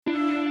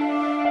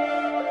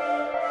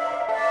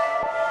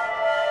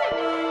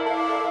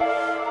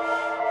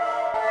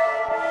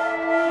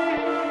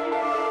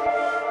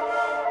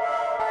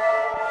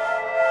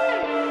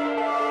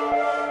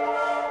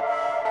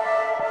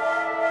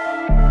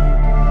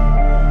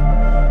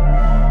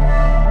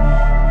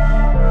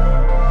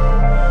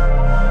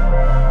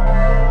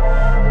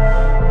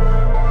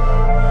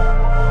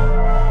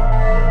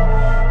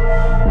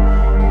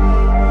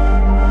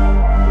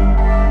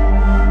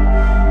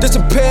This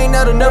a pain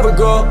that'll never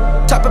go,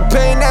 type of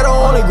pain that'll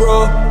only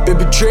grow. Been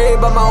betrayed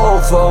by my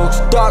old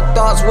folks, dark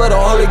thoughts where the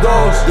Holy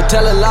Ghost. You're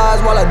telling lies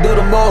while I do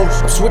the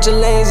most. I'm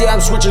switching lanes, yeah, I'm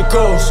switching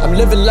coasts. I'm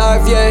living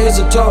life, yeah, here's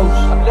a toast.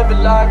 I'm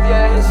living life,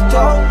 yeah, here's a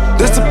toast.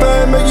 This the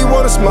pain make you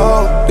wanna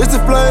smoke, this the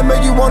flame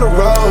make you wanna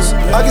roast.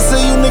 I can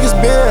see you niggas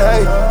being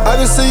hate, I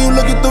can see you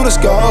looking through the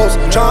scopes.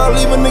 Tryna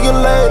leave a nigga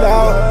laid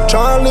out,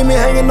 tryna leave me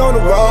hanging on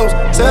the ropes.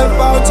 Set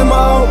fire to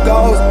my own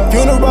ghost,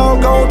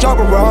 funeral gon' drop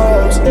a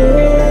rose.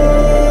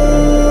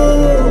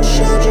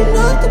 Showed you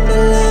nothing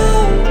but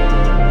love.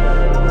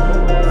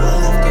 I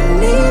often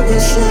leave your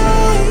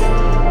side.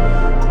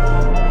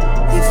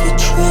 If you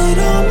trade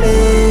on me,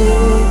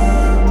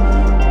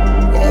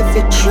 if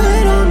you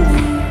trade on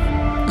me.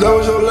 That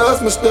was your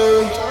last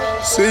mistake.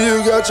 See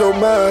you got your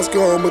mask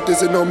on, but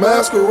this ain't no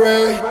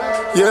masquerade.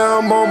 Yeah,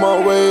 I'm on my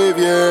wave,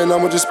 yeah, and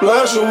I'ma just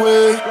splash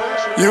away.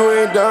 You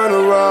ain't down to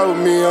ride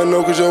with me, I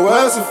know, cause your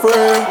ass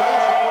afraid.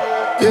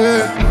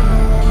 Yeah.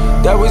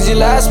 That was your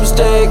last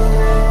mistake.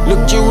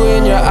 Looked you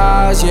in your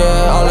eyes,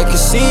 yeah, all I can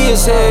see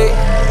is hate.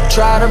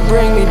 Try to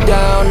bring me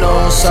down,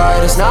 no, sorry,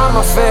 that's not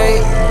my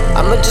fate.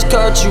 I'ma just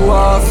cut you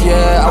off,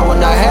 yeah, I will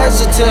not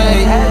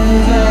hesitate.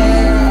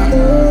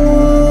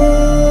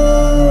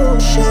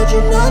 Showed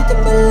you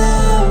nothing but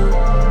love.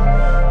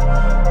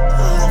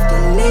 I have to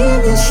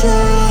leave your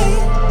side.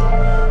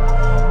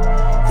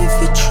 If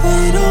you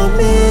trade on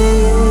me,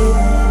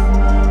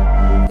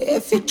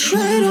 if you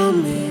trade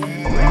on me.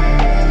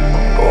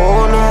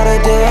 Oh, not a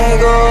day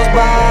goes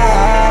by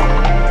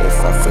if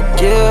I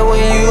forget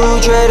when you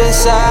traded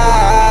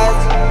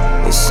sides.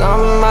 It's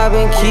something I've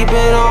been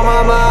keeping on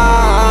my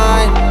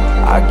mind.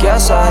 I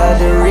guess I had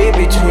to read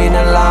between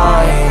the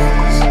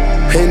lines.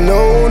 Hey,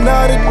 no,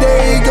 not a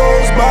day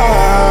goes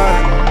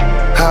by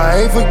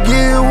I ain't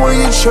forget when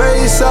you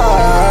trade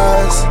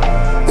sides.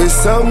 It's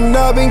something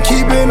I've been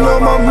keeping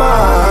on my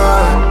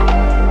mind.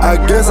 I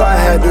guess I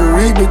had to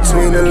read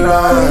between the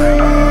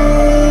lines.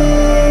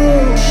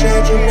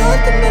 Showed you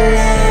nothing but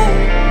love.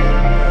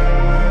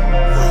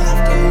 I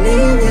have to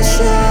leave your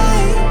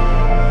side.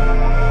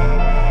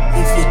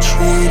 If you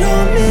trade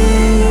on me,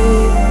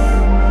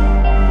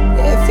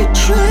 if you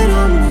trade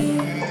on me.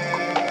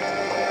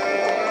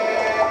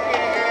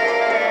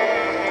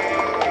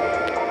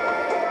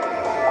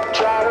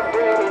 Try to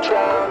bring me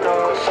down.